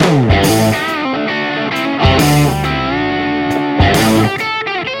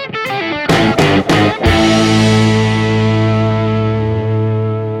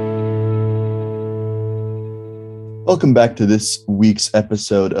Welcome back to this week's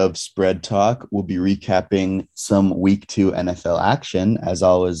episode of Spread Talk. We'll be recapping some week 2 NFL action. As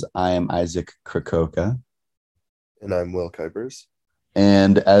always, I am Isaac Krakoka. And I'm Will Kuipers.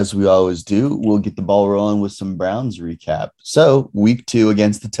 And as we always do, we'll get the ball rolling with some Browns recap. So, week 2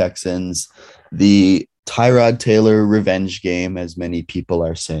 against the Texans, the Tyrod Taylor revenge game, as many people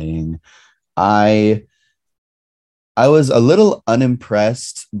are saying. I was a little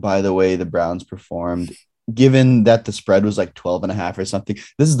unimpressed by the way the Browns performed, given that the spread was like 12.5 or something.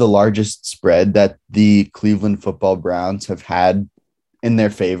 This is the largest spread that the Cleveland Football Browns have had in their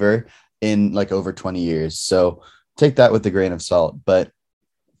favor in like over 20 years. So take that with a grain of salt. But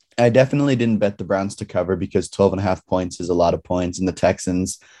I definitely didn't bet the Browns to cover because 12.5 points is a lot of points. And the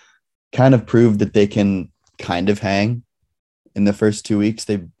Texans kind of proved that they can kind of hang. In the first 2 weeks,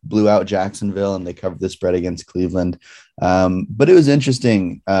 they blew out Jacksonville and they covered the spread against Cleveland. But it was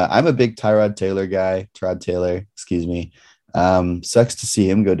interesting. I'm a big Tyrod Taylor guy. Sucks to see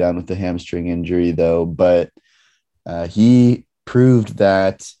him go down with the hamstring injury, though. But he proved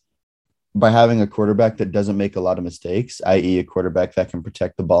that by having a quarterback that doesn't make a lot of mistakes, i.e. a quarterback that can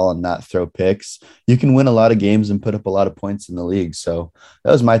protect the ball and not throw picks, you can win a lot of games and put up a lot of points in the league. So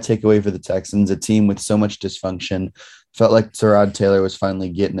that was my takeaway for the Texans, a team with so much dysfunction. Felt like Tyrod Taylor was finally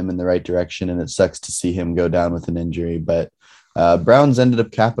getting him in the right direction, and it sucks to see him go down with an injury. But Browns ended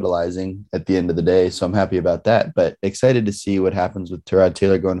up capitalizing at the end of the day, so I'm happy about that. But excited to see what happens with Tyrod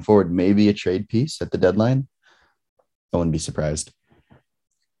Taylor going forward. Maybe a trade piece at the deadline. I wouldn't be surprised.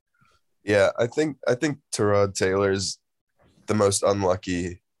 Yeah, I think Tyrod Taylor's the most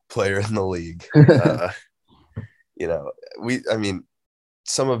unlucky player in the league.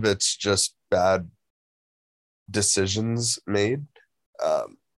 Some of it's just bad decisions made.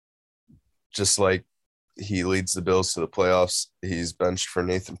 Just like he leads the Bills to the playoffs, he's benched for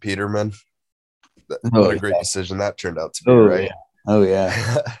Nathan Peterman. What a great decision that turned out to be, right? Yeah. Oh,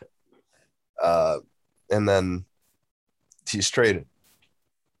 yeah. And then he's traded.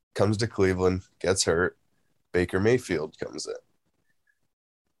 Comes to Cleveland, gets hurt. Baker Mayfield comes in.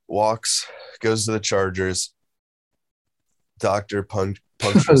 Walks, goes to the Chargers. Doctor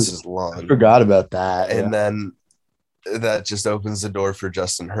punctures his lung. I forgot about that. And then that just opens the door for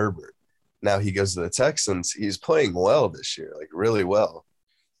Justin Herbert. Now he goes to the Texans. He's playing well this year, like really well.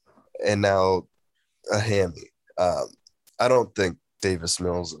 And now a hammy. I don't think Davis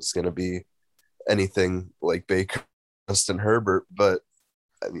Mills is going to be anything like Baker, Justin Herbert, but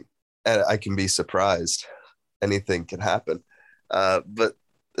I mean, I can be surprised. Anything can happen. But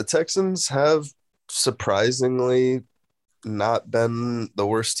the Texans have surprisingly not been the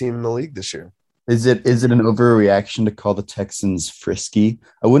worst team in the league this year. Is it an overreaction to call the Texans frisky?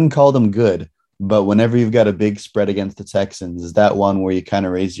 I wouldn't call them good, but whenever you've got a big spread against the Texans, is that one where you kind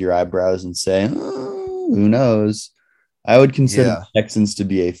of raise your eyebrows and say, oh, who knows? I would consider the Texans to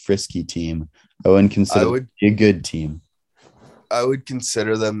be a frisky team. I wouldn't consider them to be a good team. I would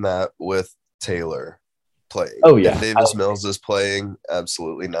consider them that with Taylor playing. Oh, yeah. If Davis Mills is playing,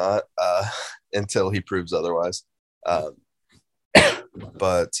 absolutely not, until he proves otherwise.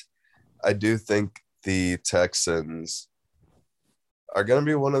 But I do think the Texans are going to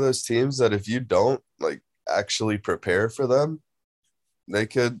be one of those teams that if you don't like actually prepare for them, they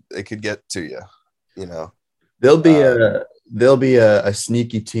could get to you, you know. They'll be a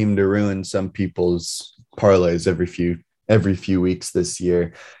sneaky team to ruin some people's parlays every few weeks this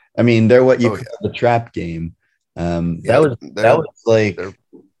year. I mean, they're what you call the trap game. That was like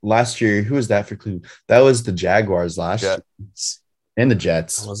last year. Who was that for Cleveland? That was the Jaguars last year. And the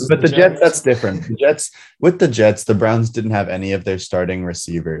Jets. But the Jets, that's different. The Jets, the Browns didn't have any of their starting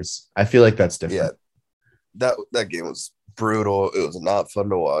receivers. I feel like that's different. Yeah. That game was brutal. It was not fun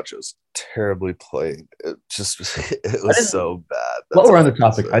to watch. It was terribly played. It was so bad. While we're on the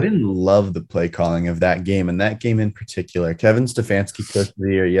topic, I didn't love the play calling of that game, and that game in particular. Kevin Stefanski Coach of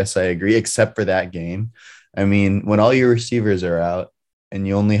the Year, yes, I agree, except for that game. I mean, when all your receivers are out and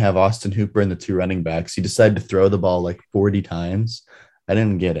you only have Austin Hooper and the two running backs, you decide to throw the ball like 40 times. I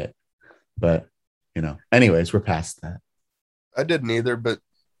didn't get it. But, anyways, we're past that. I didn't either, but,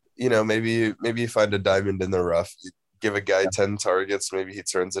 maybe you find a diamond in the rough. You give a guy 10 targets, maybe he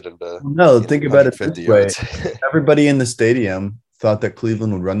turns it into think about it this way. Everybody in the stadium thought that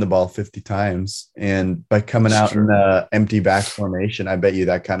Cleveland would run the ball 50 times, and by coming out in the empty back formation, I bet you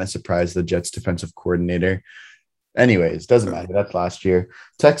that kind of surprised the Jets defensive coordinator. Anyways, doesn't matter. That's last year.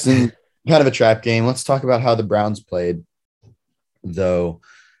 Texans, kind of a trap game. Let's talk about how the Browns played, though.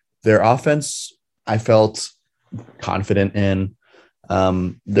 Their offense, I felt confident in.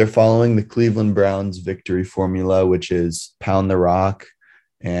 They're following the Cleveland Browns victory formula, which is pound the rock.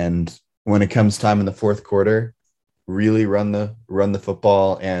 And when it comes time in the fourth quarter, really run the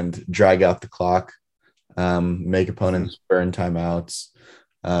football and drag out the clock, make opponents burn timeouts,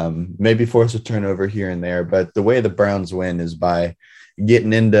 maybe force a turnover here and there. But the way the Browns win is by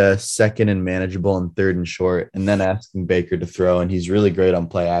getting into second and manageable and third and short, and then asking Baker to throw. And he's really great on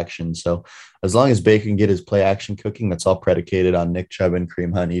play action. So as long as Baker can get his play action cooking, that's all predicated on Nick Chubb and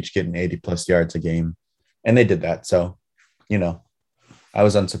Kareem Hunt each getting 80 plus yards a game. And they did that. So, I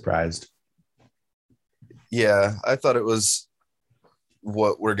was unsurprised. Yeah, I thought it was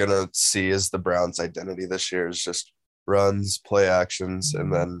what we're going to see as the Browns' identity this year is just runs, play actions,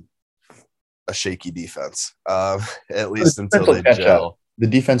 and then a shaky defense, at least until they gel. The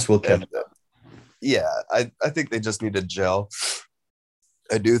defense will catch up. Yeah, I think they just need to gel.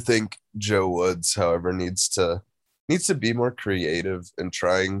 I do think Joe Woods, however, needs to be more creative in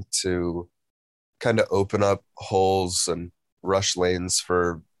trying to kind of open up holes and rush lanes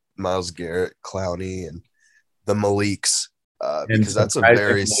for Myles Garrett, Clowney, and the Maliks, because that's a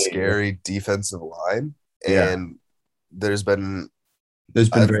very scary defensive line. Yeah. And there's been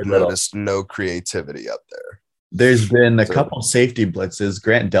I've noticed no creativity up there. There's been a couple safety blitzes.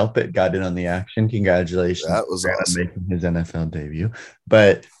 Grant Delpit got in on the action. Congratulations. That was awesome. Making his NFL debut.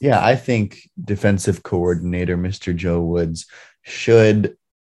 But yeah, I think defensive coordinator, Mr. Joe Woods, should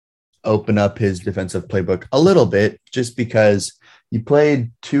open up his defensive playbook a little bit, just because you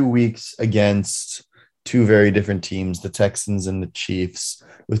played 2 weeks against two very different teams, the Texans and the Chiefs,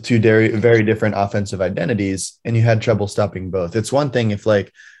 with two very different offensive identities, and you had trouble stopping both. It's one thing if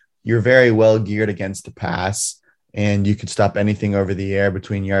you're very well geared against the pass and you could stop anything over the air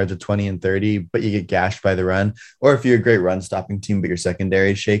between yards of 20 and 30, but you get gashed by the run, or if you're a great run stopping team, but your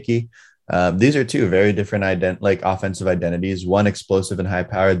secondary is shaky. These are two very different offensive identities, one explosive and high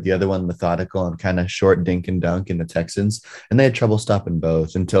powered, the other one methodical and kind of short dink and dunk in the Texans. And they had trouble stopping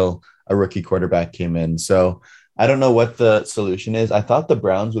both until a rookie quarterback came in. So I don't know what the solution is. I thought the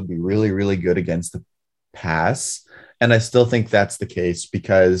Browns would be really, really good against the pass. And I still think that's the case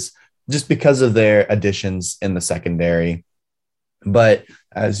because of their additions in the secondary. But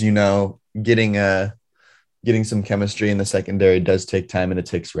as you know, getting some chemistry in the secondary does take time and it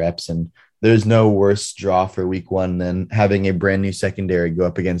takes reps. And there's no worse draw for week 1 than having a brand new secondary go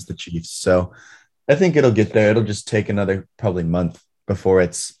up against the Chiefs. So I think it'll get there. It'll just take another probably month before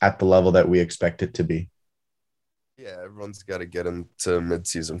it's at the level that we expect it to be. Yeah, everyone's got to get into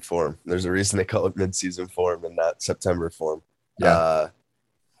midseason form. There's a reason they call it midseason form and not September form. Yeah.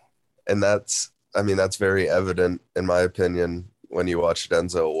 And that's very evident, in my opinion, when you watch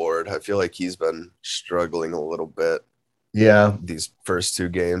Denzel Ward. I feel like he's been struggling a little bit. Yeah. These first 2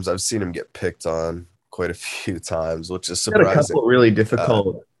 games, I've seen him get picked on quite a few times, which is surprising. He had a couple really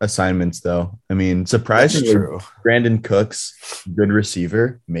difficult assignments, though. I mean, surprisingly, Brandon Cooks, good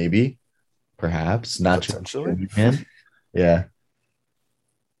receiver, maybe, perhaps, not potentially. Yeah.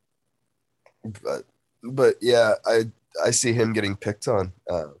 But yeah, I see him getting picked on.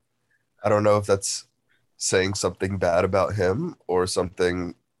 I don't know if that's saying something bad about him or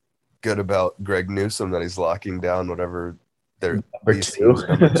something good about Greg Newsome, that he's locking down whatever their number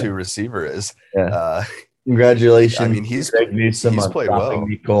 2 receiver is. Yeah. Congratulations. I mean, he's Greg Newsome he's on played well.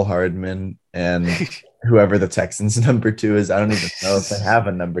 Nicole Hardman and whoever the Texans number 2 is. I don't even know if they have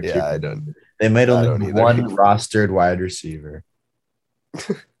a number 2. Yeah, I don't. They might only have one rostered wide receiver.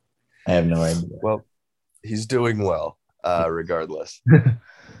 I have no idea. Well, he's doing well, regardless.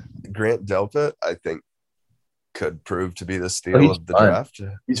 Grant Delpit, I think, could prove to be the steal of the draft.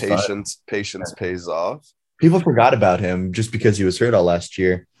 Patience pays off. People forgot about him just because he was hurt all last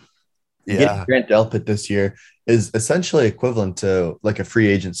year. Yeah. Getting Grant Delpit this year is essentially equivalent to like a free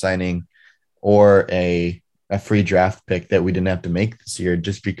agent signing or a free draft pick that we didn't have to make this year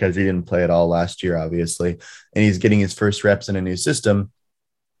just because he didn't play at all last year, obviously. And he's getting his first reps in a new system.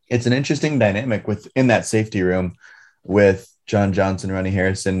 It's an interesting dynamic within that safety room with John Johnson, Ronnie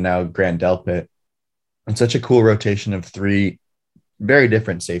Harrison, now Grant Delpit. It's such a cool rotation of 3 very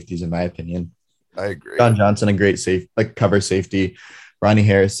different safeties, in my opinion. I agree. John Johnson, a great cover safety. Ronnie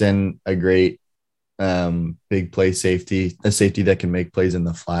Harrison, a great big play safety, a safety that can make plays in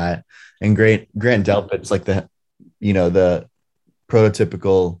the flat. And Grant Delpit's like the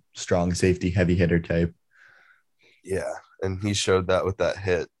prototypical strong safety, heavy hitter type. Yeah, and he showed that with that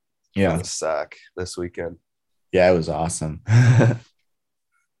hit. Yeah, the sack this weekend. Yeah, it was awesome.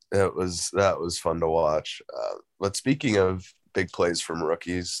 That was fun to watch. But speaking of big plays from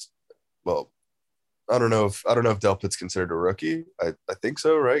rookies, well, I don't know if Delpit's considered a rookie. I think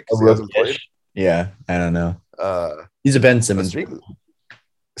so, right? Because he hasn't played. Yeah, I don't know. He's a Ben Simmons.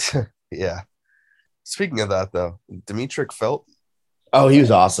 Yeah. Speaking of that, though, Demetric Felt. Oh, he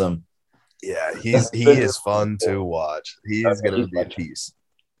was awesome. Yeah, he is fun to watch. He's gonna be a piece.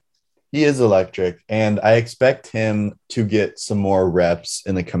 He is electric, and I expect him to get some more reps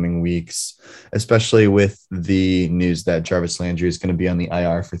in the coming weeks, especially with the news that Jarvis Landry is going to be on the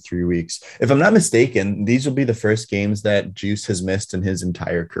IR for 3 weeks. If I'm not mistaken, these will be the first games that Juice has missed in his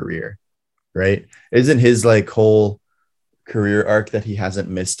entire career, right? Isn't his like whole career arc that he hasn't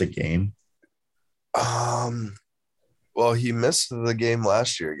missed a game? Well, he missed the game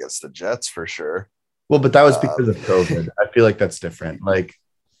last year against the Jets for sure. Well, but that was because of COVID. I feel like that's different. Like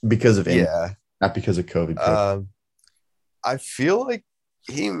because of injury, Yeah. not because of COVID. I feel like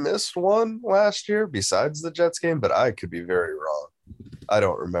he missed one last year besides the Jets game, but I could be very wrong. I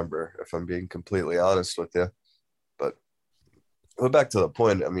don't remember, if I'm being completely honest with you. But back to the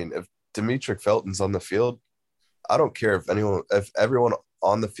point. I mean, if Demetric Felton's on the field, I don't care if everyone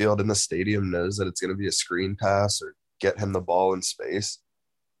on the field in the stadium knows that it's going to be a screen pass or get him the ball in space.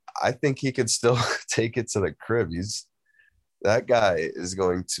 I think he could still take it to the crib. That guy is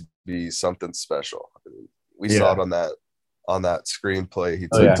going to be something special. I mean, we saw it on that screenplay he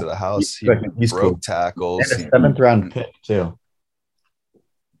took to the house. He broke tackles. And a 7th round pick too.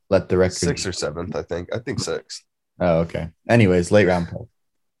 Let the record 6th or 7th, I think. I think 6th. Oh, okay. Anyways, late round pick.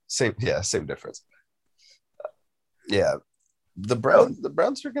 Same difference. Yeah. The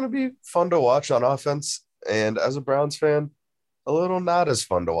Browns are going to be fun to watch on offense, and as a Browns fan, a little not as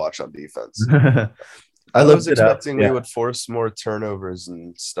fun to watch on defense. I was expecting we would force more turnovers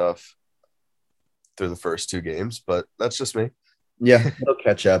and stuff through the first 2 games, but that's just me. Yeah, it'll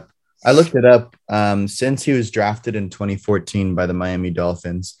catch up. I looked it up. Since he was drafted in 2014 by the Miami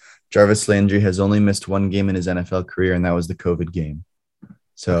Dolphins, Jarvis Landry has only missed 1 game in his NFL career, and that was the COVID game.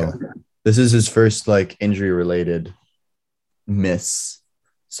 So this is his first like injury-related miss.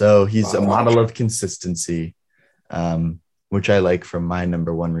 So he's a model of consistency, which I like from my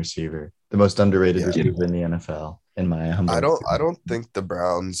number 1 receiver, the most underrated receiver in the NFL. In my humble opinion. I don't think the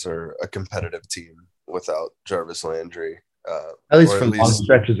Browns are a competitive team without Jarvis Landry. At least for long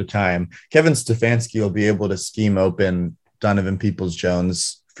stretches of time. Kevin Stefanski will be able to scheme open Donovan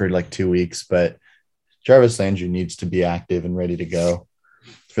Peoples-Jones for like 2 weeks, but Jarvis Landry needs to be active and ready to go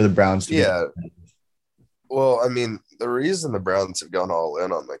for the Browns to Well, I mean, the reason the Browns have gone all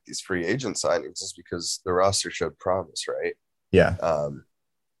in on like these free agent signings is because the roster showed promise, right? Yeah.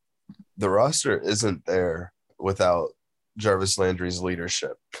 The roster isn't there without Jarvis Landry's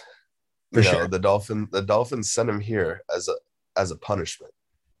leadership. Sure. The Dolphins sent him here as a punishment,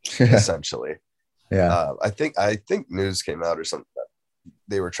 essentially. Yeah. I think news came out or something that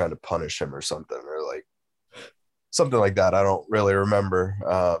they were trying to punish him or something, or like something like that. I don't really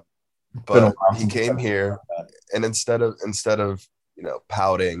remember. But he came here, and instead of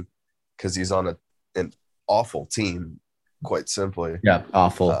pouting because he's on an awful team, quite simply. Yeah,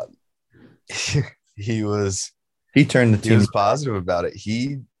 awful. He turned the team. He was positive about it.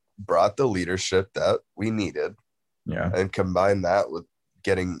 He brought the leadership that we needed. Yeah. And combined that with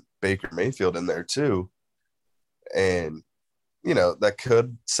getting Baker Mayfield in there too. And, that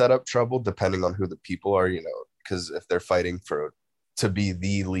could set up trouble depending on who the people are, because if they're fighting to be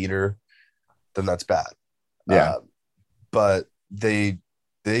the leader, then that's bad. Yeah. But they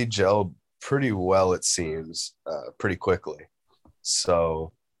gelled pretty well, it seems, pretty quickly.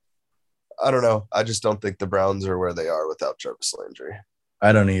 So I don't know. I just don't think the Browns are where they are without Jarvis Landry.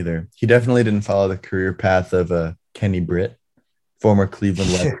 I don't either. He definitely didn't follow the career path of Kenny Britt, former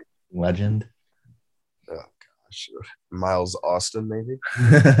Cleveland legend. Oh, gosh. Miles Austin, maybe?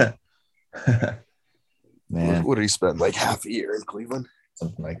 Man. What did he spend? Like half a year in Cleveland?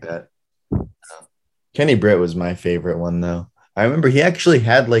 Something like that. Kenny Britt was my favorite one, though. I remember he actually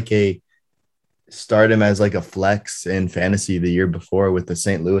had stardom as like a flex in fantasy the year before with the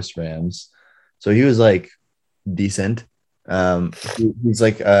St. Louis Rams. So he was like decent. He's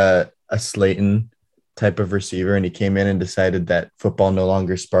like a Slayton type of receiver, and he came in and decided that football no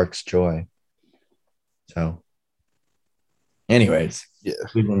longer sparks joy. So anyways,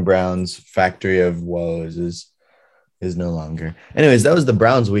 Cleveland Browns factory of woes is no longer. Anyways, that was the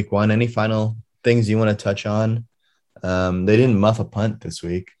Browns week 1. Any final things you want to touch on? They didn't muff a punt this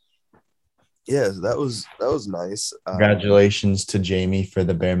week. Yeah, that was nice. Congratulations to Jamie for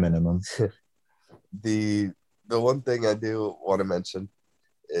the bare minimum. The one thing I do want to mention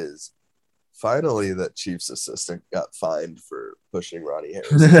is finally that Chiefs assistant got fined for pushing Ronnie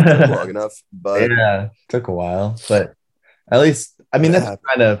Harris long enough. But yeah, took a while, but at least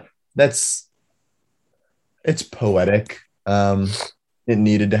it's poetic. It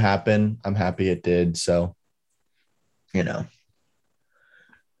needed to happen. I'm happy it did. So,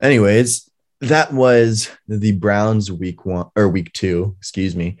 anyways, that was the Browns week 1 or week 2,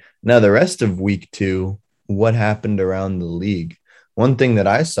 excuse me. Now the rest of week 2, what happened around the league? One thing that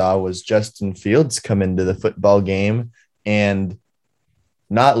I saw was Justin Fields come into the football game and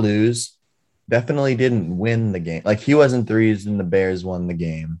not lose. Definitely didn't win the game. Like he wasn't the reason the Bears won the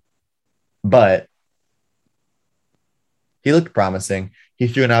game, but he looked promising. He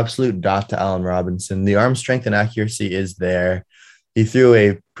threw an absolute dot to Allen Robinson. The arm strength and accuracy is there. He threw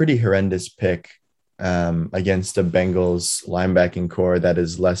a pretty horrendous pick against a Bengals linebacking core that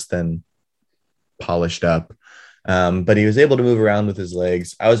is less than polished up. But he was able to move around with his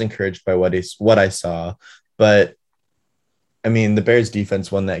legs. I was encouraged by what I saw. But, I mean, the Bears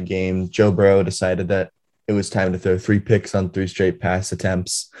defense won that game. Joe Burrow decided that it was time to throw 3 picks on 3 straight pass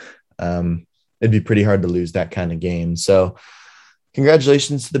attempts. It'd be pretty hard to lose that kind of game. So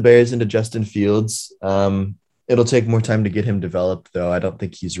congratulations to the Bears and to Justin Fields. It'll take more time to get him developed, though. I don't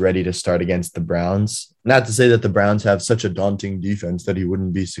think he's ready to start against the Browns. Not to say that the Browns have such a daunting defense that he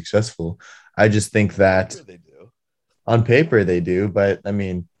wouldn't be successful. I just think that Sure they do. on paper they do, but I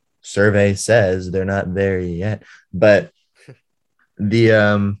mean, survey says they're not there yet. But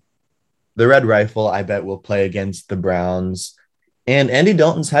the Red Rifle, I bet, will play against the Browns. And Andy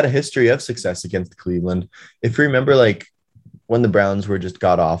Dalton's had a history of success against Cleveland. If you remember, like when the Browns were just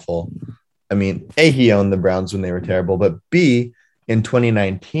god awful. I mean, A, he owned the Browns when they were terrible, but B, in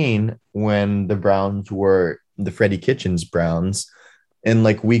 2019, when the Browns were the Freddie Kitchens Browns, in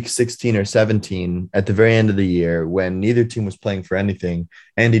like week 16 or 17, at the very end of the year, when neither team was playing for anything,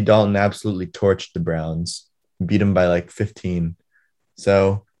 Andy Dalton absolutely torched the Browns, beat them by like 15.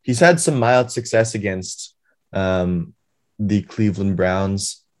 So he's had some mild success against the Cleveland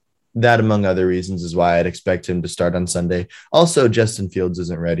Browns. That, among other reasons, is why I'd expect him to start on Sunday. Also, Justin Fields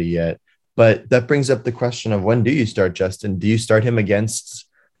isn't ready yet. But that brings up the question of when do you start Justin? Do you start him against,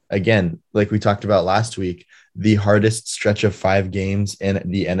 again, like we talked about last week, the hardest stretch of 5 games in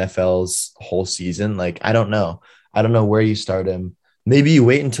the NFL's whole season? Like, I don't know. I don't know where you start him. Maybe you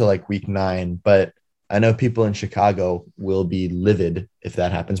wait until like week 9, but I know people in Chicago will be livid if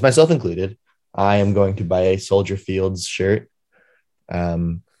that happens, myself included. I am going to buy a Soldier Fields shirt.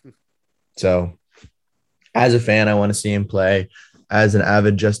 So as a fan, I want to see him play. As an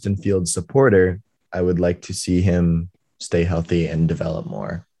avid Justin Fields supporter, I would like to see him stay healthy and develop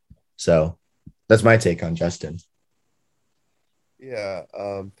more. So that's my take on Justin. Yeah.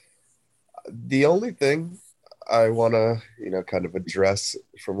 The only thing I want to, kind of address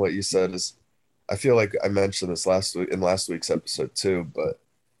from what you said is I feel like I mentioned this last week in last week's episode too, but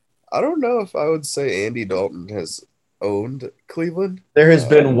I don't know if I would say Andy Dalton has owned Cleveland. There has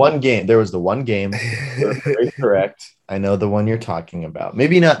been one game. There was the one game. You're very correct. I know the one you're talking about.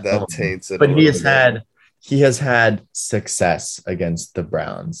 Maybe not that owned, taints it, but a he little has bit. had success against the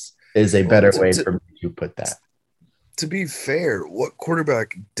Browns. Is a better way for me to put that. To be fair, what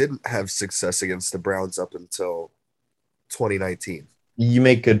quarterback didn't have success against the Browns up until 2019? You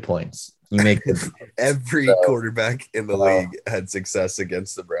make good points. Every quarterback in the league had success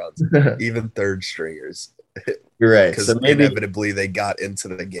against the Browns, even third stringers. You're right. Because So maybe inevitably they got into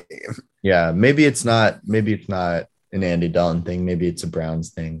the game. yeah, maybe it's not an Andy Dalton thing. Maybe it's a Browns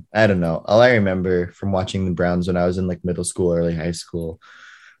thing. I don't know. All I remember from watching the Browns when I was in like middle school, early high school,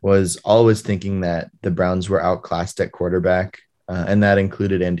 was always thinking that the Browns were outclassed at quarterback, and that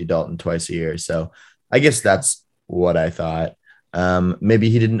included Andy Dalton twice a year. So I guess that's what I thought. Maybe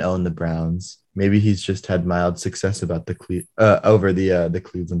he didn't own the Browns. Maybe he's just had mild success about over the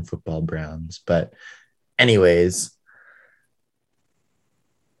Cleveland football Browns. But anyways,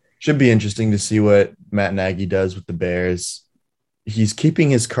 should be interesting to see what Matt Nagy does with the Bears. He's keeping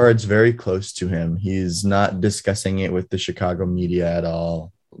his cards very close to him. He's not discussing it with the Chicago media at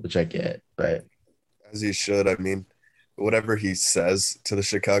all, which I get, but as he should. I mean, whatever he says to the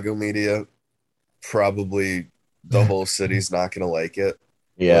Chicago media, probably the whole city's not going to like it.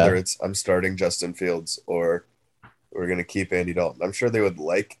 yeah. Whether it's I'm starting Justin Fields or we're going to keep Andy Dalton. I'm sure they would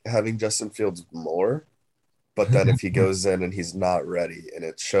like having Justin Fields more, but then if he goes in and he's not ready and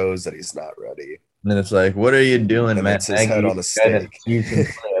it shows that he's not ready, And then it's like, what are you doing, then Matt it's his head Nagy? on a stake. You can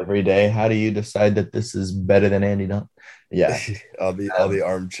play every day. How do you decide that this is better than Andy Dalton? Yeah. all the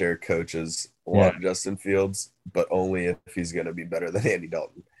armchair coaches want Justin Fields, but only if he's going to be better than Andy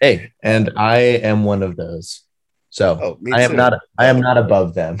Dalton. Hey, and I am one of those. So me I am too. not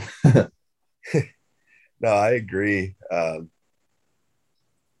above them. No, I agree.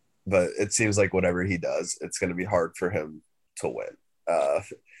 But it seems like whatever he does, it's going to be hard for him to win.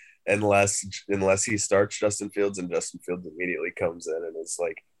 Unless he starts Justin Fields and Justin Fields immediately comes in and it's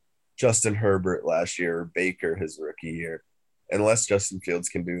like Justin Herbert last year or Baker his rookie year. Unless Justin Fields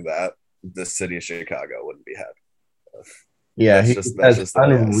can do that, the city of Chicago wouldn't be happy. Yeah, he That's has just the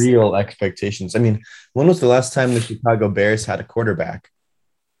way I see it. unreal expectations. I mean, when was the last time the Chicago Bears had a quarterback?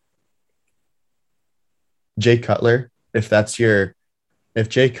 Jay Cutler. If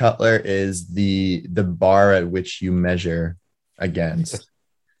Jay Cutler is the bar at which you measure against,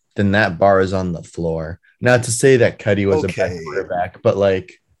 then that bar is on the floor. Not to say that Cuddy was a bad Okay, quarterback, but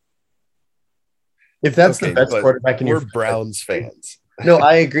like if that's the okay, best but quarterback in your we're franchise Browns fans. no,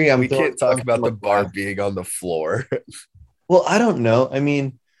 I agree. I'm We throwing can't talk stones about from a the bar glass. being on the floor. Well, I don't know. I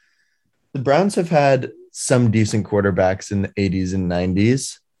mean, the Browns have had some decent quarterbacks in the 80s and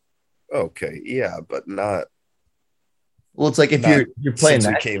 90s. Okay, yeah, but Well, it's like if not you're playing since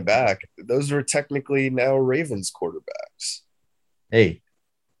we that came game, back. Those were technically now Ravens quarterbacks. hey,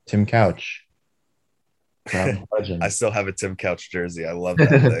 Tim Couch, Brown I legend. still have a Tim Couch jersey. I love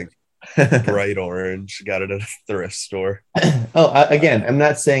that thing. Bright orange. Got it at a thrift store. Again, I'm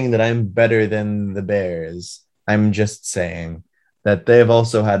not saying that I'm better than the Bears. I'm just saying that they have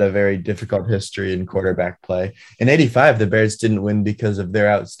also had a very difficult history in quarterback play. In '85, the Bears didn't win because of their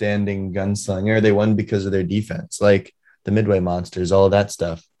outstanding gunslinger. They won because of their defense, like the Midway Monsters, all of that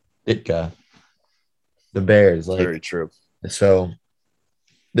stuff. Ditka, the Bears, It's like very true. so.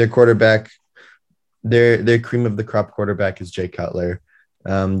 Their quarterback, their cream of the crop quarterback is Jay Cutler.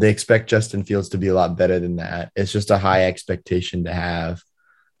 They expect Justin Fields to be a lot better than that. It's just a high expectation to have,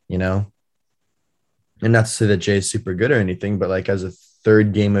 you know. And not to say that Jay is super good or anything, but like as a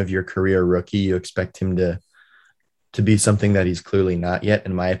third game of your career rookie, you expect him to be something that he's clearly not yet,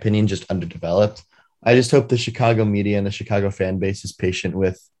 in my opinion, just underdeveloped. I just hope the Chicago media and the Chicago fan base is patient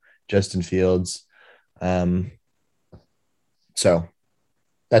with Justin Fields. Um, so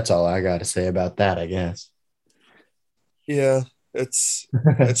that's all I got to say about that, I guess. Yeah, it's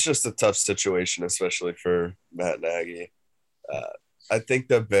it's just a tough situation, especially for Matt Nagy. Uh, I think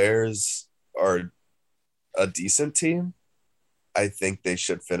the Bears are a decent team. I think they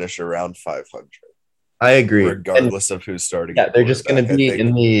should finish around 500, I agree. And regardless of who's starting yeah, at they're just going quarterback. to I be think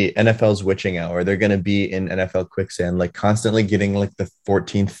in the NFL's witching hour. They're going to be in NFL quicksand, like constantly getting like the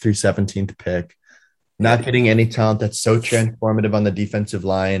 14th through 17th pick, not yeah, getting any talent that's so transformative on the defensive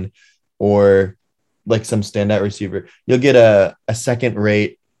line or like some standout receiver. You'll get a second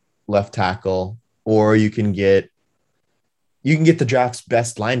rate left tackle, or you can get the draft's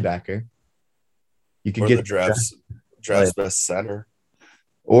best linebacker. You could or the get draft's like best center.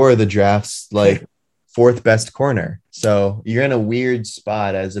 or the draft's like fourth best corner. So you're in a weird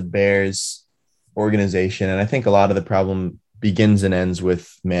spot as a Bears organization. And I think a lot of the problem begins and ends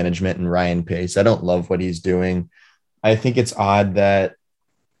with management and Ryan Pace. I don't love what he's doing. I think it's odd that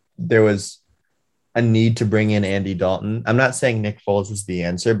there was a need to bring in Andy Dalton. I'm not saying Nick Foles is the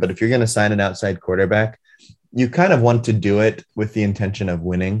answer, but if you're going to sign an outside quarterback, you kind of want to do it with the intention of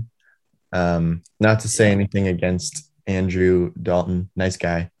winning. Not to say Yeah, anything against Andrew Dalton, nice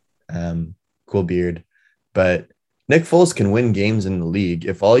guy, cool beard, but Nick Foles can win games in the league.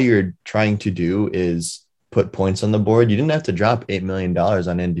 If all you're trying to do is put points on the board, you didn't have to drop $8 million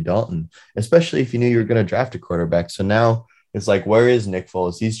on Andy Dalton, especially if you knew you were going to draft a quarterback. So now it's like, where is Nick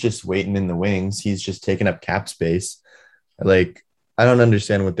Foles? He's just waiting in the wings. He's just taking up cap space. Like, I don't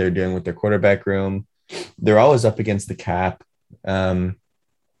understand what they're doing with their quarterback room. They're always up against the cap. Um,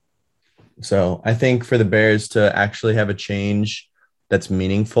 so I think for the Bears to actually have a change that's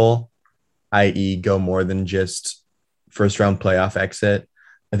meaningful, i.e., go more than just first round playoff exit,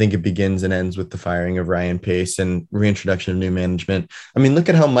 I think it begins and ends with the firing of Ryan Pace and reintroduction of new management. I mean, look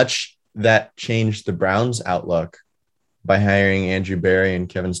at how much that changed the Browns' outlook by hiring Andrew Barry and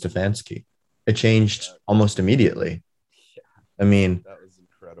Kevin Stefanski. It changed that, almost immediately. I mean, that was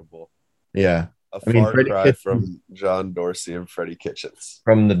incredible. yeah. A I mean, far Freddie cry Kitchens from John Dorsey and Freddie Kitchens.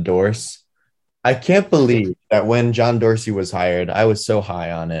 from the Doors. I can't believe that when John Dorsey was hired, I was so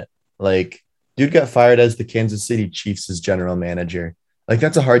high on it. Like, dude got fired as the Kansas City Chiefs' general manager. Like,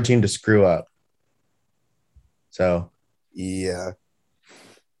 that's a hard team to screw up. So, Yeah,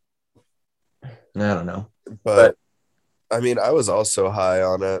 I don't know. But but I mean, I was also high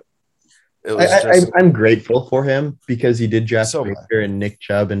on it. It was just I'm grateful for him because he did draft so much, Baker and Nick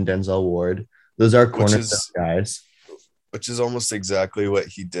Chubb and Denzel Ward. Those are which cornerstone is guys. which is almost exactly what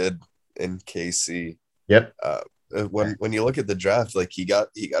he did in KC. Yep. Uh, when you look at the draft, like he got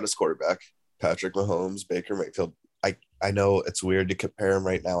his quarterback, Patrick Mahomes, Baker Mayfield. I know it's weird to compare him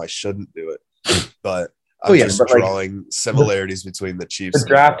right now. I shouldn't do it, but Oh I'm yeah, just but like drawing similarities between the the Chiefs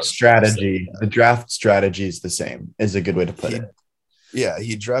and the draft Browns. strategy, the draft strategy is the same. Is a good way to put He it. Yeah,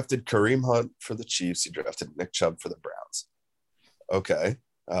 he drafted Kareem Hunt for the Chiefs. He drafted Nick Chubb for the Browns. Okay.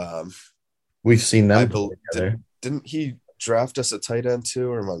 We've seen I them play bel together. didn't he draft us a tight end too,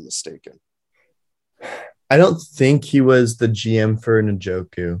 or am I mistaken? I don't think he was the GM for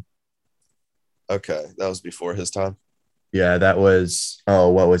Njoku. Okay, that was before his time. Yeah, that was, oh,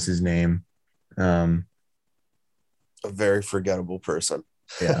 what was his name? Um, A very forgettable person.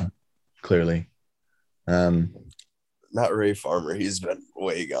 yeah, clearly. Um, Not Ray Farmer. He's been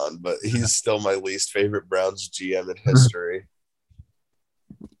way gone, but he's still my least favorite Browns GM in history.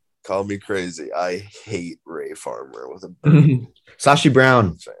 Call me crazy. I hate Ray Farmer with a burn. Sashi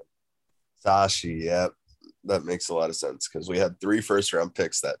Brown. Sashi, yep. That makes a lot of sense because we had 3 first-round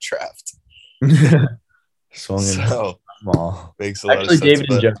picks that draft. Swung in So small. makes a lot Actually, of sense. David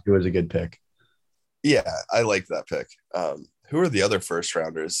Njoku was a good pick. Yeah, I like that pick. Who are the other first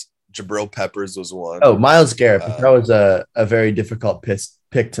rounders? Jabril Peppers was one. Oh, Myles Garrett. That was a very difficult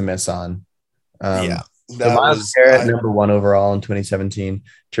pick to miss on. Yeah, so Myles Garrett, number 1 overall in 2017.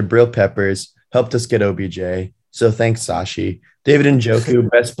 Jabril Peppers helped us get OBJ. So thanks, Sashi. David Njoku,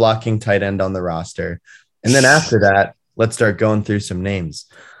 best blocking tight end on the roster. And then after that, let's start going through some names.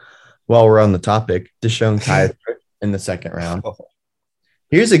 While we're on the topic, Deshaun Kaiser in the 2nd round.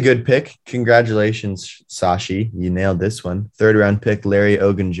 Here's a good pick. Congratulations, Sashi. You nailed this one. 3rd round pick, Larry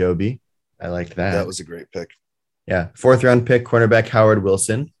Ogunjobi. I liked that. That was a great pick. Yeah. 4th round pick, cornerback Howard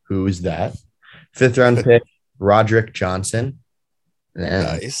Wilson. Who's that? 5th round pick, Roderick Johnson.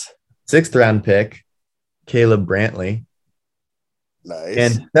 Nice. 6th round pick, Caleb Brantley. Nice.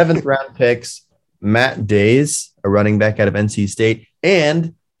 And 7th round picks, Matt Days, a running back out of NC State,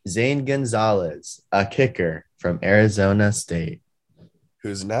 and Zane Gonzalez, a kicker from Arizona State.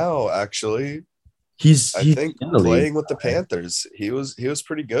 Who's now actually he's I think playing with the Panthers. He was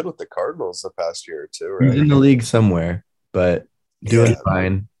pretty good with the Cardinals the past year or two, right? He's in the league somewhere, but doing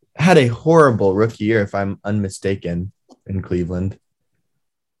fine. Had a horrible rookie year, if I'm unmistaken, in Cleveland.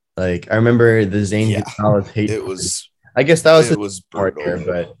 Like, I remember the Zane Gonzalez hate. It was. I guess that was it was brutal, year,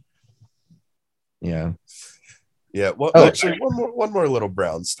 but yeah. Yeah. Well, actually, one more little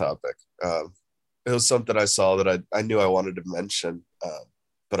Browns topic. It was something I saw that I knew I wanted to mention,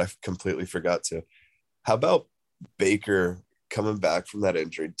 but I completely forgot to. How about Baker coming back from that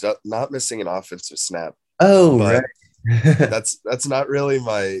injury, not missing an offensive snap? Oh, right. that's not really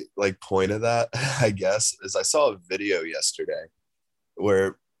my point of that. I guess is I saw a video yesterday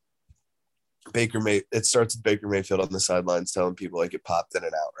where it starts with Baker Mayfield on the sidelines telling people it popped in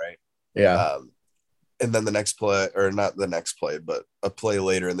and out, right? Yeah. And then the next play, or not the next play, but a play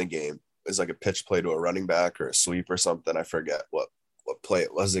later in the game is a pitch play to a running back or a sweep or something. I forget what play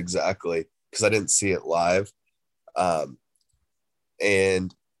it was exactly because I didn't see it live.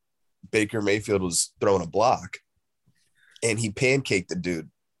 And Baker Mayfield was throwing a block and he pancaked the dude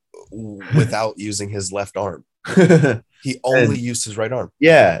without using his left arm. He only used his right arm.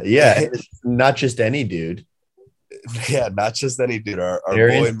 Yeah. Not just any dude. Yeah, not just any dude. Our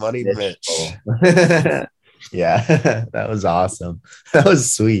boy Money Mitch. Yeah, that was awesome. That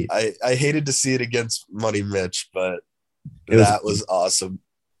was sweet. I hated to see it against Money Mitch, but that was awesome.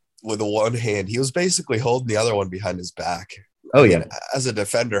 With one hand, he was basically holding the other one behind his back. Oh, yeah. As a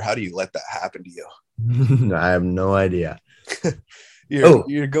defender, how do you let that happen to you? I have no idea.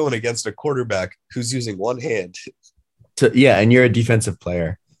 You're going against a quarterback who's using one hand. And you're a defensive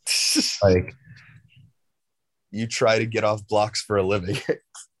player. You try to get off blocks for a living.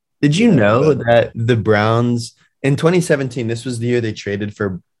 Did you know that the Browns in 2017, this was the year they traded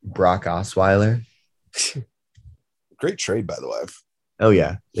for Brock Osweiler? Great trade, by the way. Oh,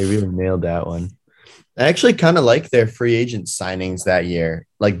 yeah. They really nailed that one. I actually kind of like their free agent signings that year,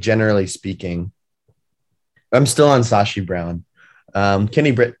 generally speaking. I'm still on Sashi Brown.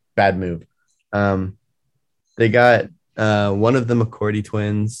 Kenny Britt, bad move. They got one of the McCourty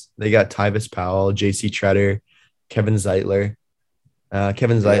twins. They got Tyvis Powell, J.C. Treader, Kevin Zeitler.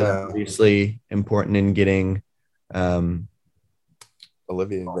 Kevin Zeitler, obviously important in getting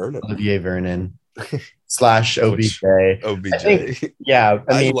Olivier Vernon / OBJ.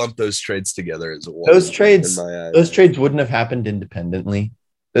 I lump those trades together as one. Those trades wouldn't have happened independently.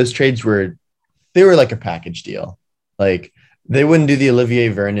 Those trades were like a package deal. They wouldn't do the Olivier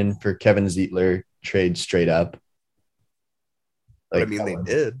Vernon for Kevin Zeitler trade straight up. They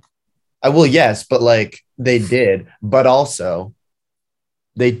did. Yes, but they did, but also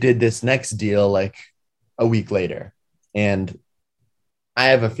they did this next deal a week later. And I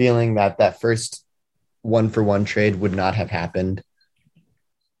have a feeling that first 1-for-1 trade would not have happened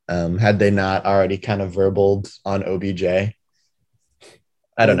had they not already kind of verbaled on OBJ.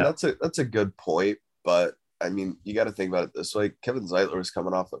 I don't know. That's a good point, but you got to think about it this way. Kevin Zeitler was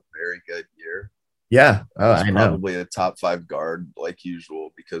coming off a very good year. Yeah. I know. Probably a top 5 guard like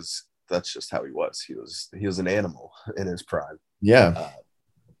usual because that's just how he was. He was an animal in his prime. Yeah.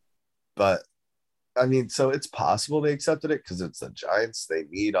 But I mean, so it's possible they accepted it because it's the Giants. They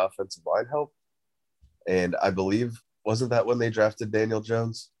need offensive line help. And I believe, wasn't that when they drafted Daniel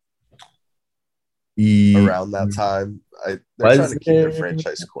Jones? Around that time. They're trying to keep their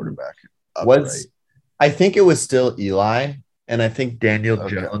franchise quarterback upright. I think it was still Eli, and I think Daniel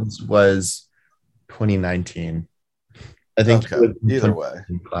Jones was 2019. I think either way.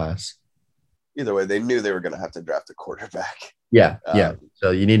 Class. Either way, they knew they were going to have to draft a quarterback. Yeah. So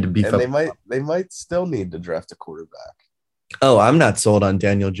you need to beef up. And they might still need to draft a quarterback. Oh, I'm not sold on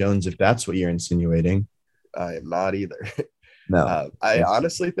Daniel Jones if that's what you're insinuating. I am not either. No. I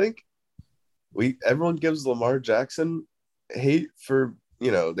honestly think everyone gives Lamar Jackson hate for,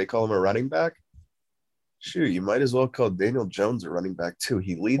 they call him a running back. Shoot, you might as well call Daniel Jones a running back too.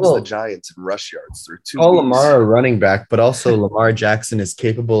 He leads the Giants in rush yards through 2 weeks. Call Lamar a running back, but also Lamar Jackson is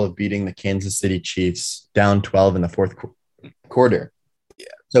capable of beating the Kansas City Chiefs down 12 in the fourth quarter. Yeah,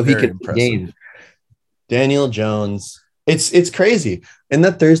 so he can gain. Daniel Jones, it's crazy. In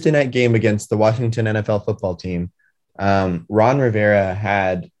that Thursday night game against the Washington NFL football team, Ron Rivera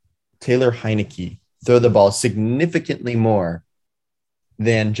had Taylor Heineke throw the ball significantly more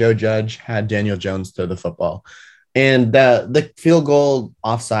than Joe Judge had Daniel Jones throw the football. And the field goal,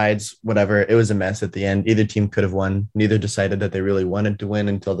 offsides, whatever, it was a mess at the end. Either team could have won. Neither decided that they really wanted to win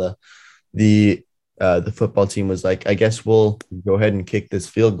until the football team was like, I guess we'll go ahead and kick this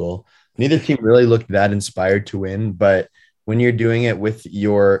field goal. Neither team really looked that inspired to win, but when you're doing it with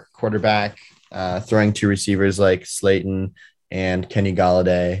your quarterback throwing to receivers like Slayton and Kenny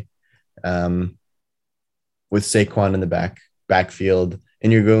Golladay, with Saquon in the backfield,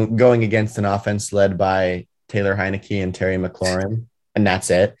 and you're going against an offense led by Taylor Heineke and Terry McLaurin, and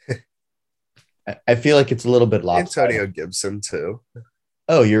that's it. I feel like it's a little bit lopsided. Antonio Gibson, too.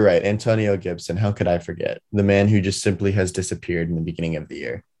 Oh, you're right. Antonio Gibson. How could I forget? The man who just simply has disappeared in the beginning of the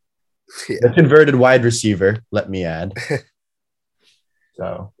year. Yeah. The converted wide receiver, let me add.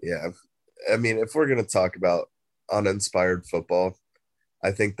 So, yeah. I mean, if we're going to talk about uninspired football,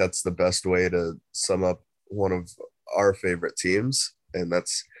 I think that's the best way to sum up one of our favorite teams, and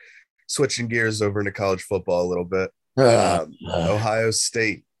that's switching gears over into college football a little bit. Ohio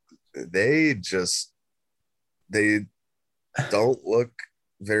State, they don't look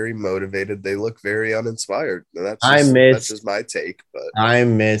very motivated. They look very uninspired. That's just my take. But I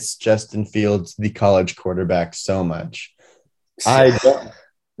miss Justin Fields, the college quarterback, so much.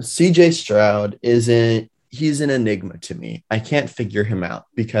 CJ Stroud he's an enigma to me. I can't figure him out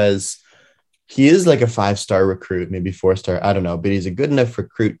because he is like a 5-star recruit, maybe 4-star. I don't know, but he's a good enough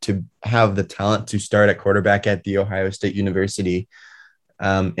recruit to have the talent to start at quarterback at the Ohio State University.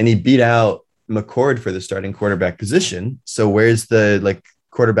 And he beat out McCord for the starting quarterback position. So where's the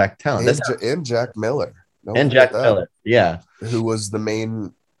quarterback talent? And Jack Miller. Jack Miller. Yeah. Who was the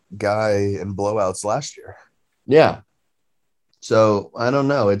main guy in blowouts last year. Yeah. So I don't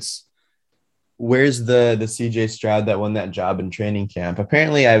know. Where's the CJ Stroud that won that job in training camp?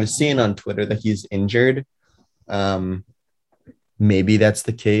 Apparently I was seeing on Twitter that he's injured. Maybe that's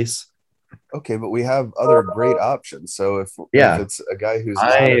the case. Okay, but we have other great options. So if it's a guy who's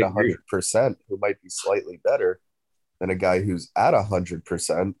not at 100%, who might be slightly better than a guy who's at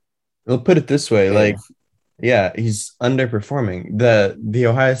 100%. We'll put it this way. He's underperforming. The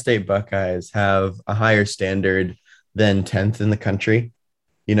Ohio State Buckeyes have a higher standard than 10th in the country,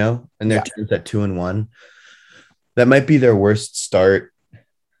 and they're 10th at 2-1. That might be their worst start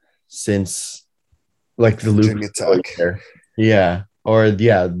since the Virginia Tech. Yeah. Or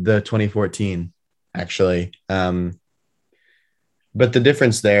the 2014 actually. But the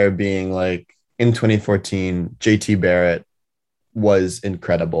difference there being in 2014, JT Barrett was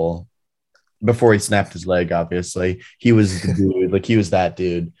incredible before he snapped his leg. Obviously he was the dude, he was that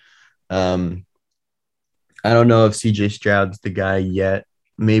dude. I don't know if CJ Stroud's the guy yet.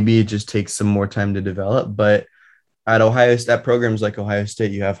 Maybe it just takes some more time to develop, but at programs like Ohio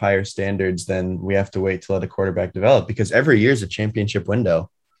State, you have higher standards than we have to wait to let a quarterback develop because every year is a championship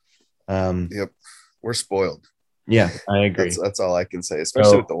window. Yep. We're spoiled. Yeah, I agree. That's all I can say,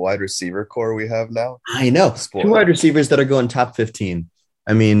 especially with the wide receiver core we have now. I know. Spoiled. 2 wide receivers that are going top 15.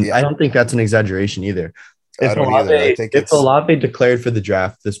 I mean, I don't think that's an exaggeration either. If Olave declared for the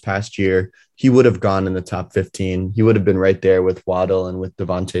draft this past year, he would have gone in the top 15. He would have been right there with Waddle and with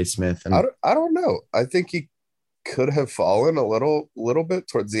Devontae Smith. And I don't know. I think he could have fallen a little bit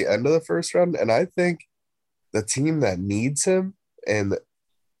towards the end of the first round, and I think the team that needs him and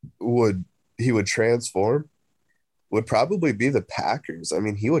he would transform would probably be the Packers. I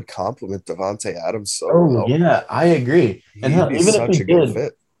mean, he would complement Devontae Adams so well. Yeah, I agree. And even such a good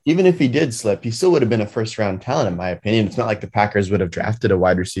fit. even if he did slip, he still would have been a first round talent, in my opinion. It's not like the Packers would have drafted a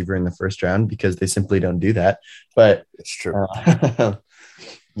wide receiver in the first round because they simply don't do that. But It's true.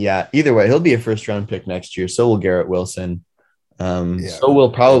 Yeah, either way, he'll be a first round pick next year. So will Garrett Wilson. Yeah. So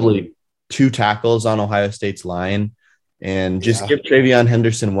will probably 2 tackles on Ohio State's line. And just give Travion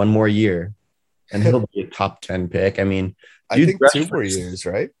Henderson one more year and he'll be a top 10 pick. I mean, I think 2 more years,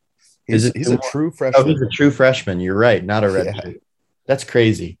 right? He's a true freshman. Oh, he's a true freshman. You're right. Not a redshirt. That's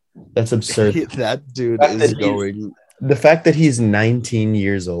crazy. That's absurd. That dude is going. The fact that he's 19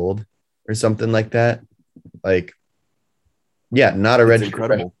 years old or something like that, like, yeah, not a redshirt,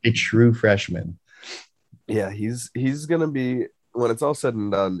 incredible. A true freshman. Yeah, he's going to be, when it's all said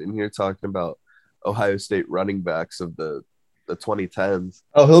and done, and you're talking about Ohio State running backs of the 2010s.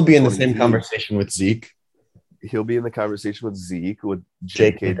 Oh, he'll be in the same conversation with Zeke. He'll be in the conversation with Zeke, with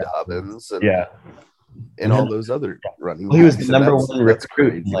J.K. Dobbins, and all those other running backs. He was the number one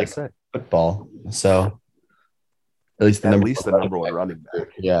recruit in like football. So at least the number one running back.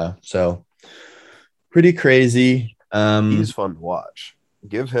 Yeah. So pretty crazy. He's fun to watch.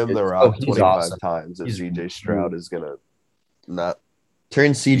 Give him the rock 25 times if CJ Stroud is gonna not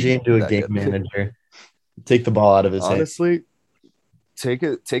turn CJ into a game manager. Take the ball out of his hand. Honestly, take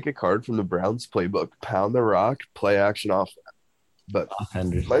a card from the Browns playbook, pound the rock, play action off. But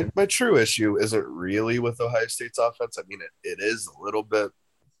my true issue isn't really with Ohio State's offense. I mean, it is a little bit,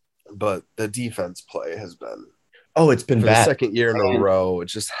 but the defense play has been. Oh, it's been bad. The second year in a row. It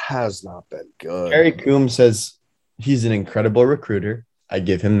just has not been good. Harry Coombs says he's an incredible recruiter. I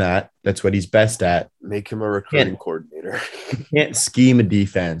give him that. That's what he's best at. Make him a recruiting coordinator. He can't scheme a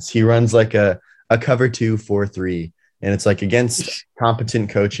defense. He runs like a cover 2-4-3, and it's like against competent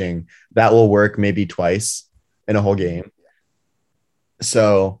coaching that will work maybe twice in a whole game.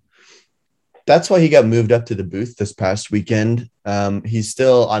 So that's why he got moved up to the booth this past weekend. He's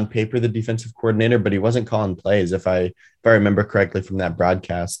still on paper the defensive coordinator, but he wasn't calling plays if I remember correctly from that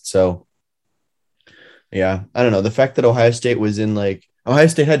broadcast. So yeah, I don't know. The fact that Ohio State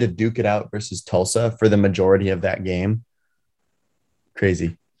had to duke it out versus Tulsa for the majority of that game.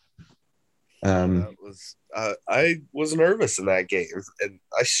 Crazy. I was nervous in that game, and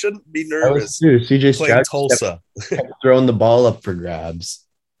I shouldn't be nervous. CJ Stroud Tulsa kept throwing the ball up for grabs.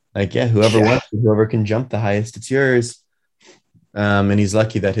 Like, whoever can jump the highest, it's yours. And he's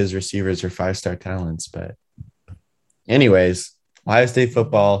lucky that his receivers are 5-star talents. But anyways, Ohio State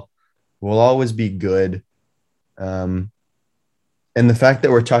football will always be good. And the fact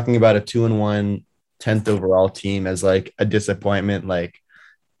that we're talking about a 2-1 10th overall team as like a disappointment, like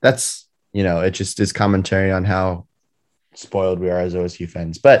that's, it just is commentary on how spoiled we are as OSU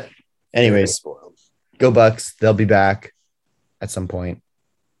fans. But anyways, go Bucks. They'll be back at some point.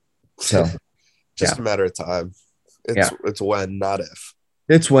 So just a matter of time. It's when, not if.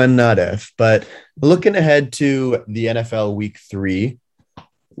 It's when, not if. But looking ahead to the NFL Week 3,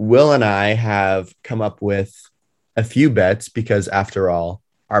 Will and I have come up with a few bets because, after all,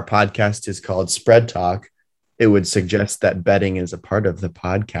 our podcast is called Spread Talk. It would suggest that betting is a part of the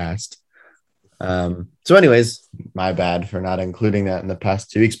podcast. So anyways, my bad for not including that in the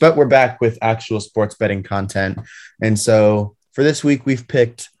past 2 weeks, but we're back with actual sports betting content. And so for this week, we've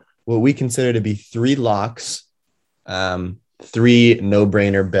picked what we consider to be 3 locks, 3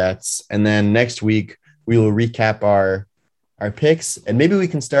 no-brainer bets. And then next week, we will recap our picks, and maybe we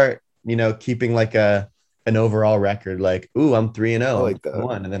can start, keeping like an overall record, like, ooh, I'm 3-0, like that.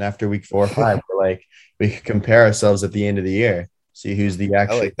 1. And then after week 4 or 5, we're like, we can compare ourselves at the end of the year, see who's the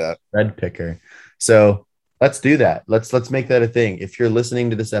actual red picker. So let's do that. Let's make that a thing. If you're listening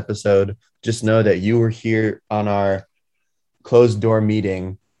to this episode, just know that you were here on our closed door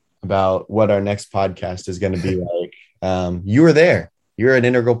meeting about what our next podcast is going to be like. You were there. You're an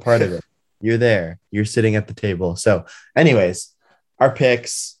integral part of it. You're there. You're sitting at the table. So anyways, our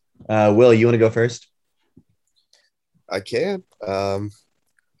picks. Will, you want to go first? I can. I'm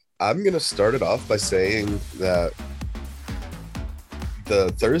going to start it off by saying that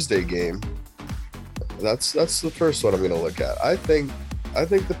the Thursday game, that's the first one I'm going to look at. I think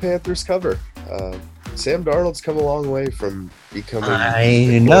the Panthers cover. Sam Darnold's come a long way from becoming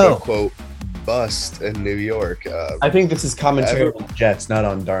quote-unquote bust in New York. I think this is commentary on the Jets, not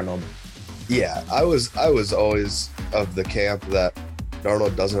on Darnold. Yeah, I was always of the camp that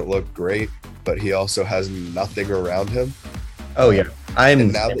Darnold doesn't look great, but he also has nothing around him. Oh yeah,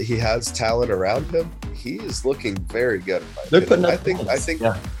 and now that he has talent around him, he is looking very good. I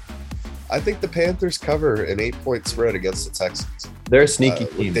think the Panthers cover an 8-point spread against the Texans. They're a sneaky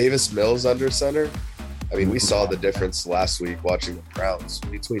team. With Davis Mills under center, I mean, we saw the difference last week watching the Browns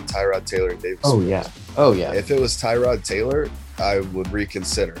between Tyrod Taylor and Davis. Oh, Mills. yeah. Oh, yeah. If it was Tyrod Taylor, I would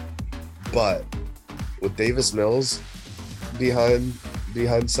reconsider. But with Davis Mills behind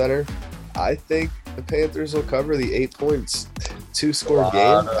center, I think the Panthers will cover the 8 points, 2-score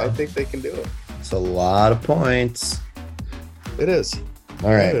game. I think they can do it. It's a lot of points. It is. All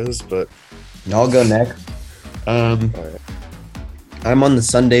right. It is, but I'll go next. all right. I'm on the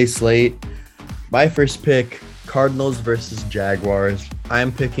Sunday slate. My first pick, Cardinals versus Jaguars. I'm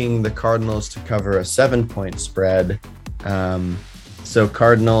picking the Cardinals to cover a 7-point spread. So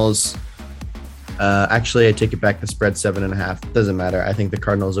Cardinals, actually I take it back, the spread 7.5. Doesn't matter. I think the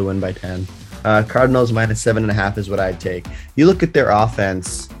Cardinals will win by 10. Cardinals minus 7.5 is what I'd take. You look at their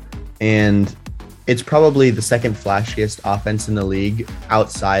offense, and it's probably the second flashiest offense in the league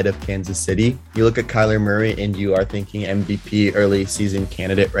outside of Kansas City. You look at Kyler Murray and you are thinking MVP early season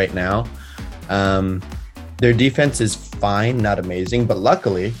candidate right now. Their defense is fine, not amazing, but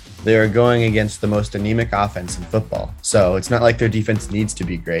luckily they are going against the most anemic offense in football. So it's not like their defense needs to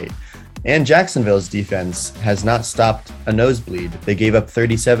be great. And Jacksonville's defense has not stopped a nosebleed. They gave up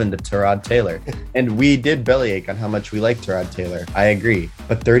 37 to Tyrod Taylor. And we did bellyache on how much we like Tyrod Taylor. I agree.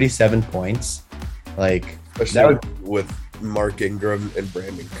 But 37 points, like... Especially with Mark Ingram and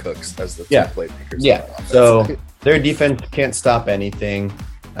Brandon Cooks as the two playmakers. Yeah, so their defense can't stop anything.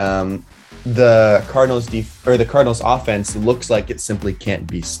 The Cardinals offense looks like it simply can't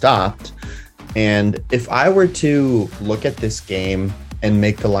be stopped. And if I were to look at this game and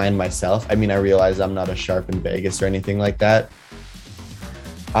make the line myself, I mean, I realize I'm not a sharp in Vegas or anything like that.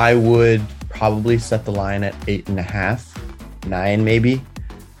 I would probably set the line at 8.5, 9 maybe.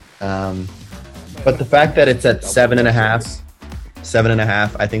 But the fact that it's at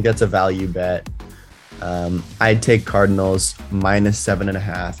 7.5, I think that's a value bet. I'd take Cardinals minus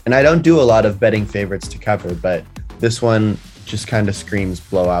 7.5. And I don't do a lot of betting favorites to cover, but this one just kind of screams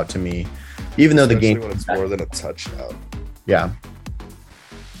blowout to me. Even though Especially the game... when it's more than a touchdown. Yeah.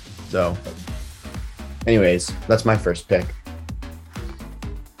 So, anyways, that's my first pick.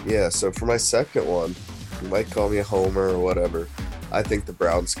 Yeah, so for my second one, you might call me a homer or whatever. I think the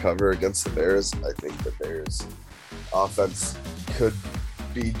Browns cover against the Bears. I think the Bears offense could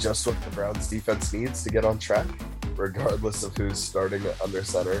be just what the Browns defense needs to get on track, regardless of who's starting under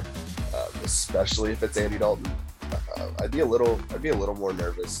center, especially if it's Andy Dalton. I'd be a little more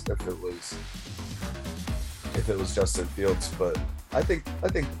nervous if it was Justin Fields, but I think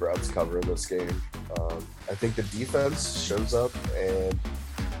the Browns cover in this game. I think the defense shows up, and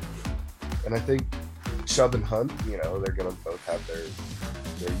I think Chubb and Hunt, they're gonna both have their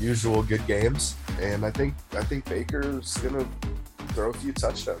usual good games, and I think Baker's gonna throw a few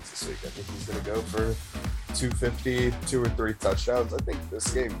touchdowns this week. I think he's gonna go for 250, 2 or 3 touchdowns. I think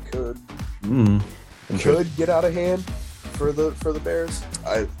this game could get out of hand for the Bears.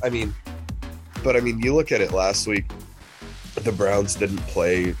 I mean, you look at it last week. The Browns didn't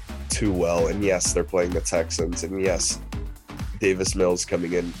play too well, and yes, they're playing the Texans, and yes, Davis Mills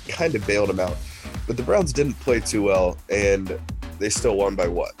coming in kind of bailed them out, but the Browns didn't play too well, and they still won by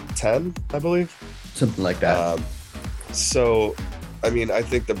 10, I believe, something like that. So, I mean, I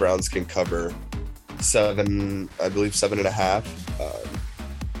think the Browns can cover 7, I believe 7.5. Let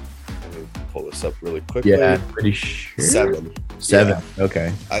me pull this up really quickly. Yeah, pretty sure. 7. Yeah.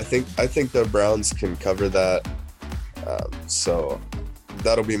 Okay. I think the Browns can cover that. So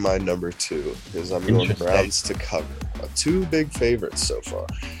that'll be my number 2, is I'm going Browns to cover. 2 big favorites so far.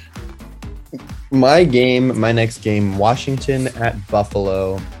 My next game, Washington at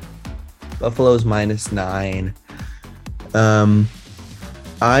Buffalo. Buffalo's minus 9.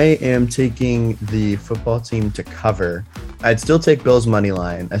 I am taking the football team to cover. I'd still take Bills money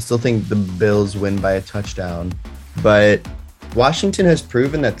line. I still think the Bills win by a touchdown, but Washington has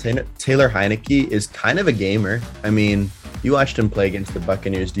proven that Taylor Heineke is kind of a gamer. I mean, you watched him play against the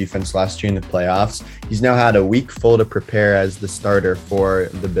Buccaneers defense last year in the playoffs. He's now had a week full to prepare as the starter for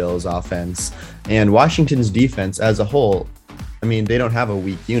the Bills offense. And Washington's defense as a whole, I mean, they don't have a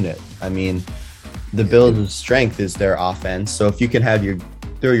weak unit. I mean, the Bills' strength is their offense. So if you can have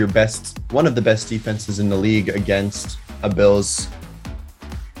one of the best defenses in the league against a Bills,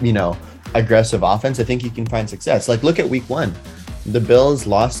 aggressive offense, I think you can find success. Like, look at week 1. The Bills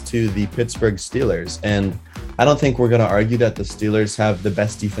lost to the Pittsburgh Steelers, and I don't think we're going to argue that the Steelers have the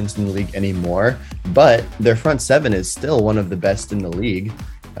best defense in the league anymore, but their front 7 is still one of the best in the league,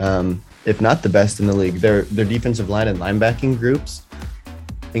 if not the best in the league. Their defensive line and linebacking groups,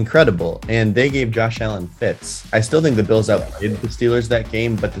 incredible, and they gave Josh Allen fits. I still think the Bills outplayed the Steelers that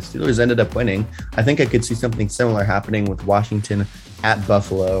game, but the Steelers ended up winning. I think I could see something similar happening with Washington at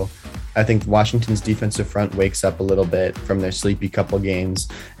Buffalo. I think Washington's defensive front wakes up a little bit from their sleepy couple games.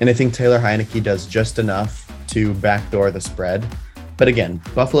 And I think Taylor Heineke does just enough to backdoor the spread. But again,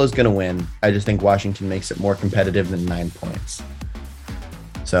 Buffalo's going to win. I just think Washington makes it more competitive than 9 points.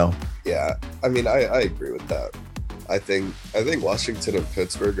 So, yeah, I mean, I agree with that. I think Washington and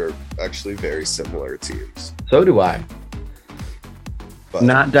Pittsburgh are actually very similar teams. So do I. But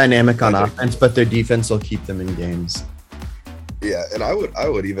not dynamic on offense, but their defense will keep them in games. Yeah, and I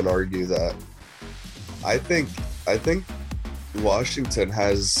would even argue that I think Washington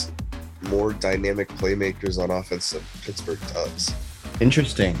has more dynamic playmakers on offense than Pittsburgh does.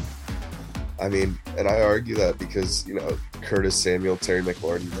 Interesting. I mean, and I argue that because, Curtis Samuel, Terry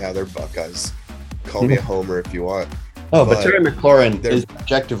McLaurin, yeah, they're Buckeyes. Call me a homer if you want. Oh, but Terry McLaurin is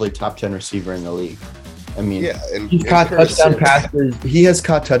objectively top 10 receiver in the league. I mean, yeah, and he's caught touchdown passes. He has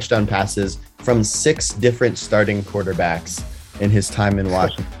caught touchdown passes from 6 different starting quarterbacks in his time in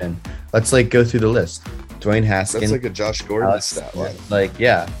Washington. Let's go through the list. Dwayne Haskins. That's like a Josh Gordon stat line.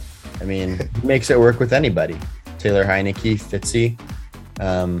 Yeah. I mean, he makes it work with anybody. Taylor Heineke, Fitzy.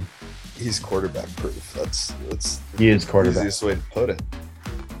 He's quarterback proof. He is quarterback. The easiest way to put it.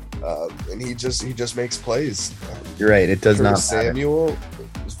 And he just makes plays. You're right. It does not matter. Samuel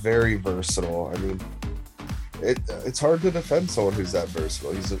is very versatile. I mean, it's hard to defend someone who's that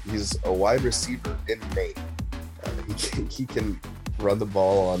versatile. He's a wide receiver in Maine. He can run the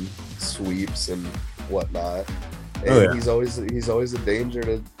ball on sweeps and whatnot. And he's always a danger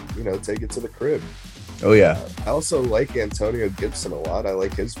to take it to the crib. Oh yeah. I also like Antonio Gibson a lot. I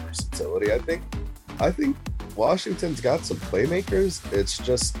like his versatility. I think Washington's got some playmakers. It's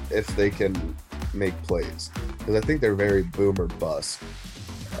just if they can make plays, because I think they're very boom or bust.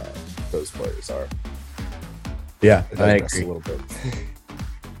 Those players are. Yeah, I agree. A little bit.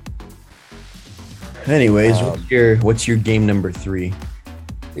 Anyways, what's your game number 3?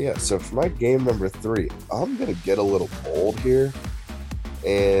 Yeah, so for my game number 3, I'm gonna get a little bold here,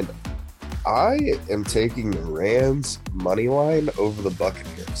 and I am taking the Rams money line over the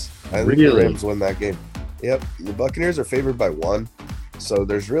Buccaneers. I think the Rams win that game. Yep, the Buccaneers are favored by 1, so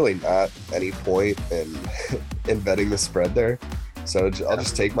there's really not any point in betting the spread there. So I'll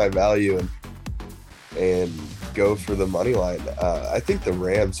just take my value and go for the money line. I think the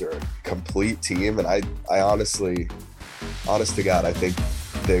Rams are a complete team, and I honestly, honest to God, I think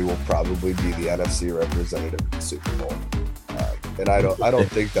they will probably be the NFC representative in the Super Bowl. And I don't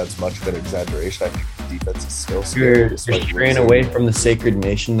think that's much of an exaggeration. I think the defense is still scary. You're straying away from the sacred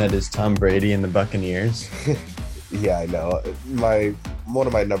nation that is Tom Brady and the Buccaneers. Yeah, I know. One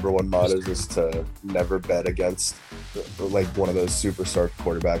of my number 1 mottos is to never bet against one of those superstar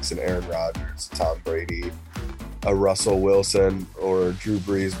quarterbacks in Aaron Rodgers, Tom Brady, a Russell Wilson, or Drew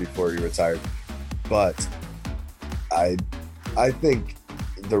Brees before he retired. But I think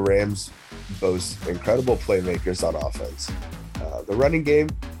the Rams boast incredible playmakers on offense. The running game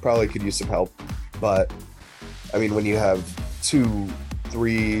probably could use some help, but I mean, when you have two,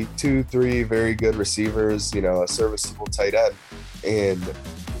 three very good receivers, a serviceable tight end, and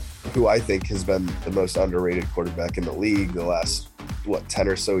who I think has been the most underrated quarterback in the league the last 10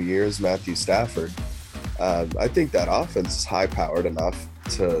 or so years, Matthew Stafford. I think that offense is high-powered enough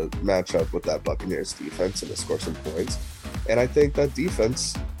to match up with that Buccaneers defense and to score some points. And I think that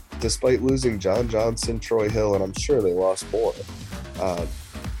defense, despite losing John Johnson, Troy Hill, and I'm sure they lost more,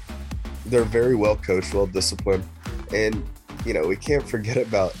 they're very well coached, well disciplined, and we can't forget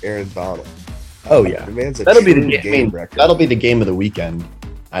about Aaron Donald. Oh yeah, the man's that'll be the game record. That'll be the game of the weekend,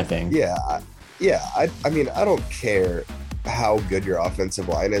 I think. Yeah. I mean, I don't care how good your offensive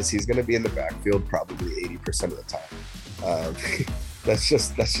line is. He's going to be in the backfield probably 80% of the time. That's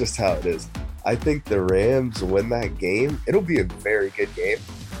just how it is. I think the Rams win that game. It'll be a very good game,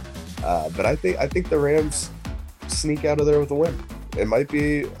 but I think the Rams sneak out of there with a win. It might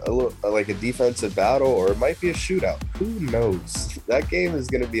be like a defensive battle, or it might be a shootout. Who knows? That game is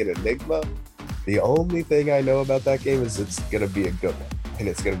going to be an enigma. The only thing I know about that game is it's going to be a good one, and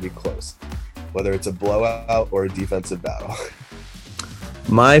it's going to be close, whether it's a blowout or a defensive battle.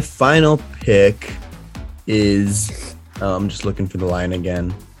 My final pick is, I'm just looking for the line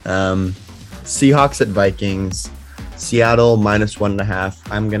again. Seahawks at Vikings. Seattle -1.5.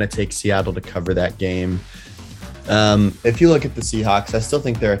 I'm going to take Seattle to cover that game. If you look at the Seahawks, I still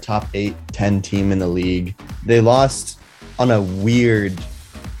think they're a top 8-10 team in the league. They lost on a weird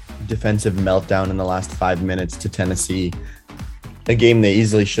defensive meltdown in the last 5 minutes to Tennessee, a game they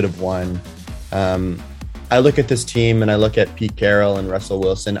easily should have won. I look at this team and I look at Pete Carroll and Russell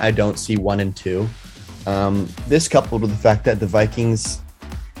Wilson. I don't see 1 and 2. This coupled with the fact that the Vikings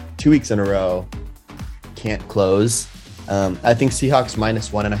 2 weeks in a row can't close. I think Seahawks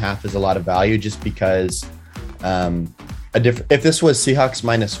 -1.5 is a lot of value just because if this was Seahawks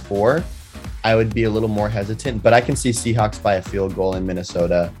 -4, I would be a little more hesitant, but I can see Seahawks by a field goal in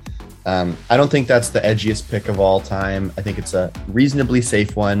Minnesota. I don't think that's the edgiest pick of all time. I think it's a reasonably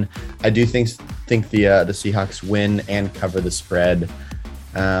safe one. I do think the Seahawks win and cover the spread.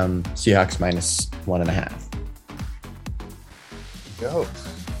 Seahawks -1.5. Go.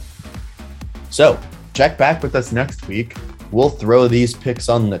 So check back with us next week. We'll throw these picks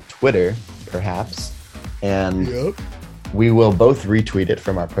on the Twitter, perhaps, and we will both retweet it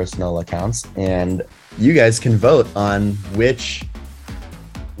from our personal accounts, and you guys can vote on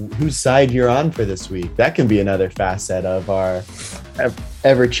whose side you're on for this week. That can be another facet of our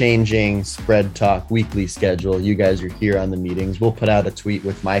ever-changing Spread Talk weekly schedule. You guys are here on the meetings. We'll put out a tweet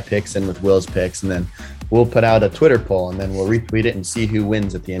with my picks and with Will's picks, and then we'll put out a Twitter poll, and then we'll retweet it and see who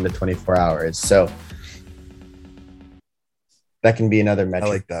wins at the end of 24 hours. So that can be another metric.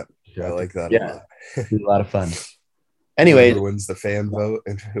 I like that. I like that. Yeah, it's a lot of fun. Anyway, whoever wins the fan vote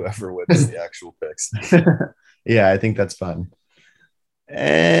and whoever wins the actual picks. Yeah, I think that's fun. Do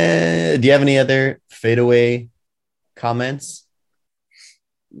you have any other fadeaway comments?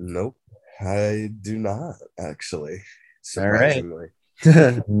 Nope, I do not, actually. Surprisingly. All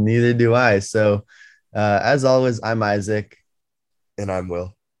right. Neither do I. So, as always, I'm Isaac. And I'm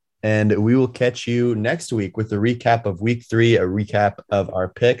Will. And we will catch you next week with a recap of week 3, a recap of our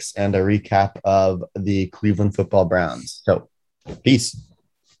picks, and a recap of the Cleveland Football Browns. So, peace.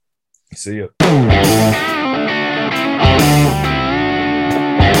 See you.